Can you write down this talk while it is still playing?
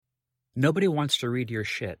Nobody Wants to Read Your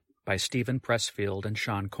Shit by Stephen Pressfield and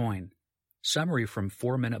Shawn Coyne. Summary from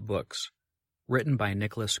 4-Minute Books. Written by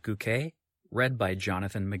Nicholas Gouquet. Read by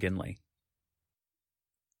Jonathan McGinley.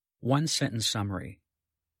 One-sentence summary.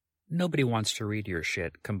 Nobody Wants to Read Your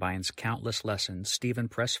Shit combines countless lessons Stephen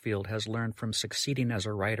Pressfield has learned from succeeding as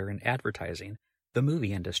a writer in advertising, the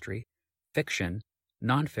movie industry, fiction,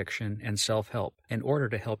 nonfiction, and self-help in order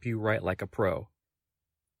to help you write like a pro.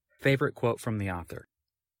 Favorite quote from the author.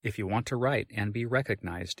 If you want to write and be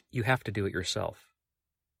recognized, you have to do it yourself.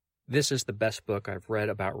 This is the best book I've read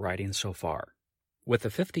about writing so far. With a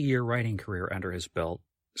 50-year writing career under his belt,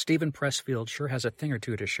 Stephen Pressfield sure has a thing or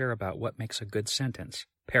two to share about what makes a good sentence,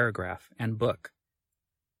 paragraph, and book.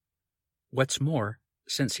 What's more,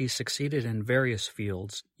 since he's succeeded in various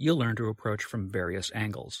fields, you'll learn to approach from various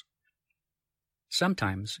angles.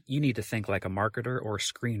 Sometimes you need to think like a marketer or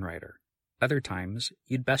screenwriter. Other times,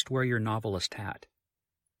 you'd best wear your novelist hat.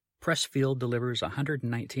 Pressfield delivers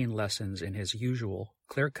 119 lessons in his usual,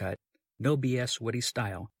 clear-cut, no BS witty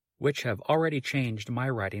style, which have already changed my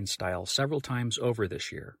writing style several times over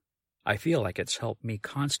this year. I feel like it's helped me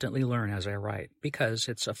constantly learn as I write, because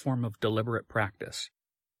it's a form of deliberate practice.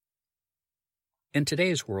 In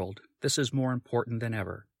today's world, this is more important than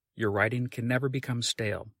ever. Your writing can never become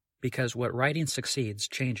stale, because what writing succeeds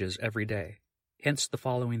changes every day. Hence, the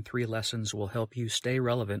following 3 lessons will help you stay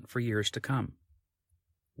relevant for years to come.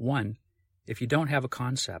 1. If you don't have a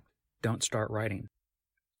concept, don't start writing.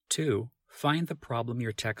 2. Find the problem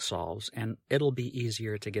your text solves, and it'll be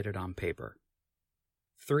easier to get it on paper.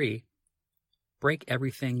 3. Break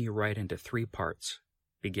everything you write into 3 parts: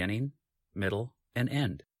 beginning, middle, and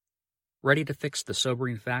end. Ready to fix the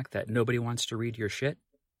sobering fact that nobody wants to read your shit?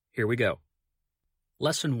 Here we go.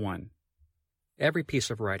 Lesson 1. Every piece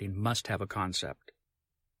of writing must have a concept.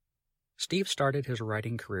 Steve started his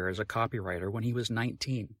writing career as a copywriter when he was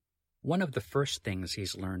 19. One of the first things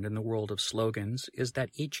he's learned in the world of slogans is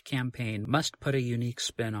that each campaign must put a unique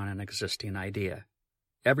spin on an existing idea.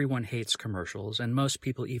 Everyone hates commercials, and most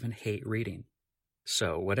people even hate reading.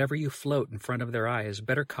 So whatever you float in front of their eyes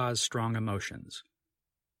better cause strong emotions.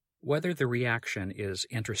 Whether the reaction is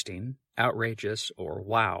interesting, outrageous, or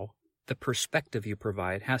wow, the perspective you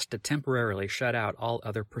provide has to temporarily shut out all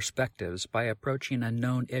other perspectives by approaching a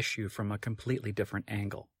known issue from a completely different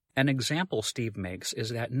angle. An example Steve makes is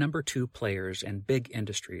that number 2 players in big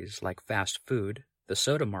industries like fast food, the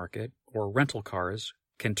soda market, or rental cars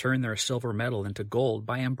can turn their silver medal into gold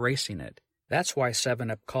by embracing it. That's why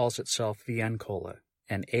 7-Up calls itself Vienna Cola,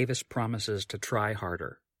 and Avis promises to try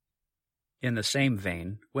harder. In the same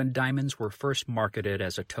vein, when diamonds were first marketed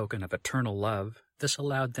as a token of eternal love, this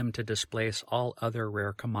allowed them to displace all other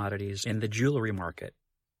rare commodities in the jewelry market.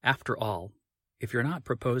 After all, if you're not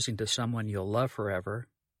proposing to someone you'll love forever,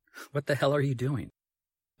 what the hell are you doing?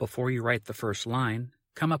 Before you write the first line,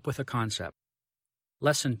 come up with a concept.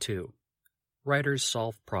 Lesson 2. Writers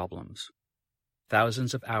solve problems.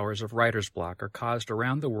 Thousands of hours of writer's block are caused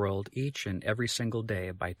around the world each and every single day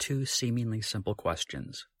by 2 seemingly simple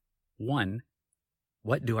questions. 1.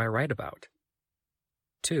 What do I write about?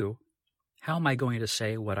 2. How am I going to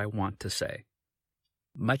say what I want to say?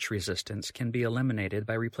 Much resistance can be eliminated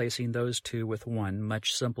by replacing those 2 with one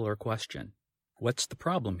much simpler question. What's the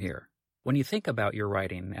problem here? When you think about your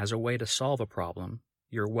writing as a way to solve a problem,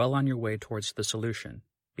 you're well on your way towards the solution,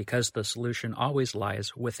 because the solution always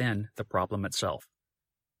lies within the problem itself.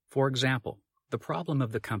 For example, the problem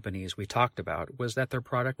of the companies we talked about was that their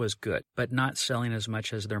product was good, but not selling as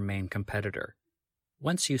much as their main competitor.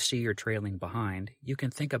 Once you see you're trailing behind, you can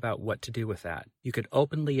think about what to do with that. You could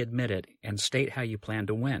openly admit it and state how you plan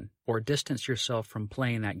to win, or distance yourself from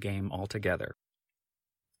playing that game altogether.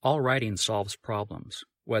 All writing solves problems,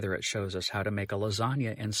 whether it shows us how to make a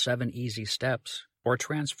lasagna in 7 easy steps, or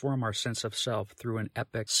transform our sense of self through an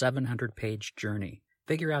epic 700-page journey.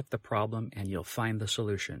 Figure out the problem and you'll find the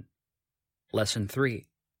solution. Lesson 3.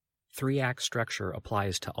 3-act structure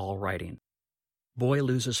applies to all writing. Boy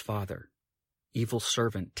loses father. Evil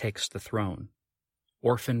servant takes the throne.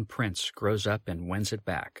 Orphan prince grows up and wins it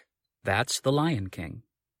back. That's The Lion King.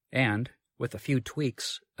 And, with a few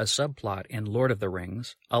tweaks, a subplot in Lord of the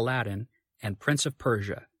Rings, Aladdin, and Prince of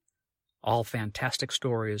Persia. All fantastic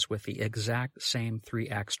stories with the exact same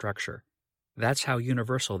 3-act structure. That's how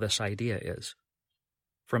universal this idea is.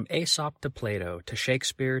 From Aesop to Plato to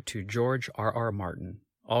Shakespeare to George R.R. Martin,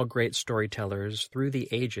 all great storytellers through the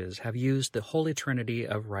ages have used the holy trinity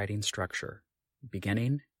of writing structure: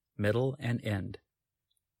 beginning, middle, and end.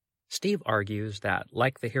 Steve argues that,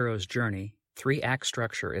 like the hero's journey, 3-act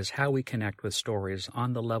structure is how we connect with stories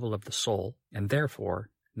on the level of the soul, and therefore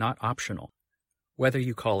not optional. Whether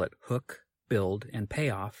you call it hook, build, and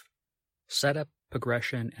payoff, setup,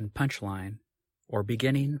 progression, and punchline, or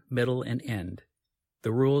beginning, middle, and end,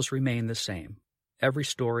 the rules remain the same. Every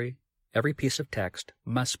story, every piece of text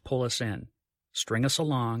must pull us in, string us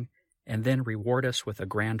along, and then reward us with a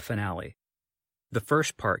grand finale. The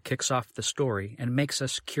first part kicks off the story and makes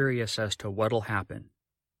us curious as to what'll happen.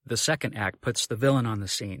 The second act puts the villain on the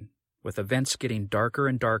scene, with events getting darker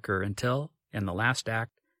and darker until, in the last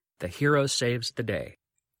act, the hero saves the day.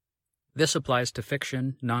 This applies to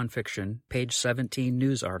fiction, nonfiction, page 17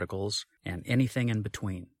 news articles, and anything in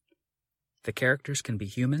between. The characters can be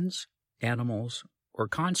humans, animals, or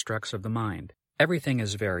constructs of the mind. Everything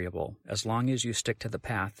is variable as long as you stick to the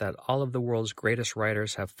path that all of the world's greatest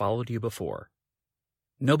writers have followed you before.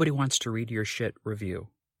 Nobody wants to read your shit review.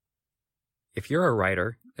 If you're a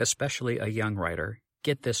writer, especially a young writer,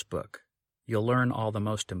 get this book. You'll learn all the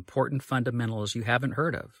most important fundamentals you haven't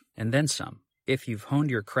heard of, and then some. If you've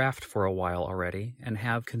honed your craft for a while already and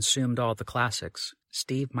have consumed all the classics,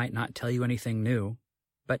 Steve might not tell you anything new,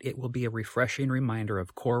 but it will be a refreshing reminder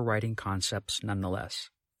of core writing concepts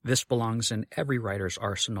nonetheless. This belongs in every writer's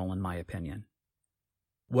arsenal, in my opinion.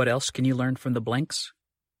 What else can you learn from the blanks?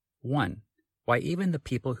 1. Why even the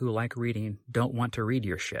people who like reading don't want to read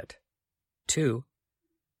your shit. 2.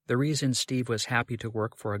 The reason Steve was happy to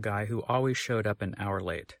work for a guy who always showed up an hour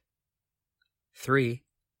late. 3.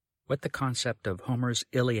 What the concept of Homer's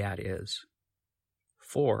Iliad is.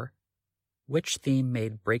 4. Which theme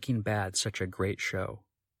made Breaking Bad such a great show.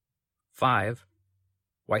 5.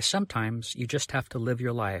 Why sometimes you just have to live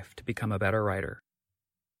your life to become a better writer.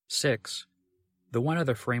 6. The one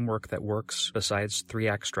other framework that works besides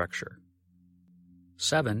 3-act structure.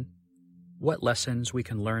 7. What lessons we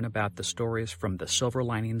can learn about the stories from the Silver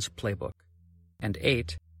Linings Playbook. And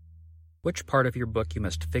 8. Which part of your book you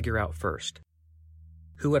must figure out first.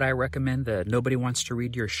 Who would I recommend the Nobody Wants to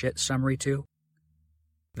Read Your Shit summary to?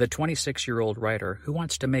 The 26-year-old writer who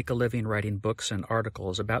wants to make a living writing books and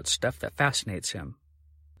articles about stuff that fascinates him.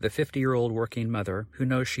 The 50-year-old working mother who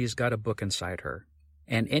knows she's got a book inside her.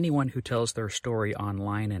 And anyone who tells their story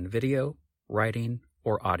online in video, writing,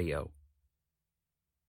 or audio.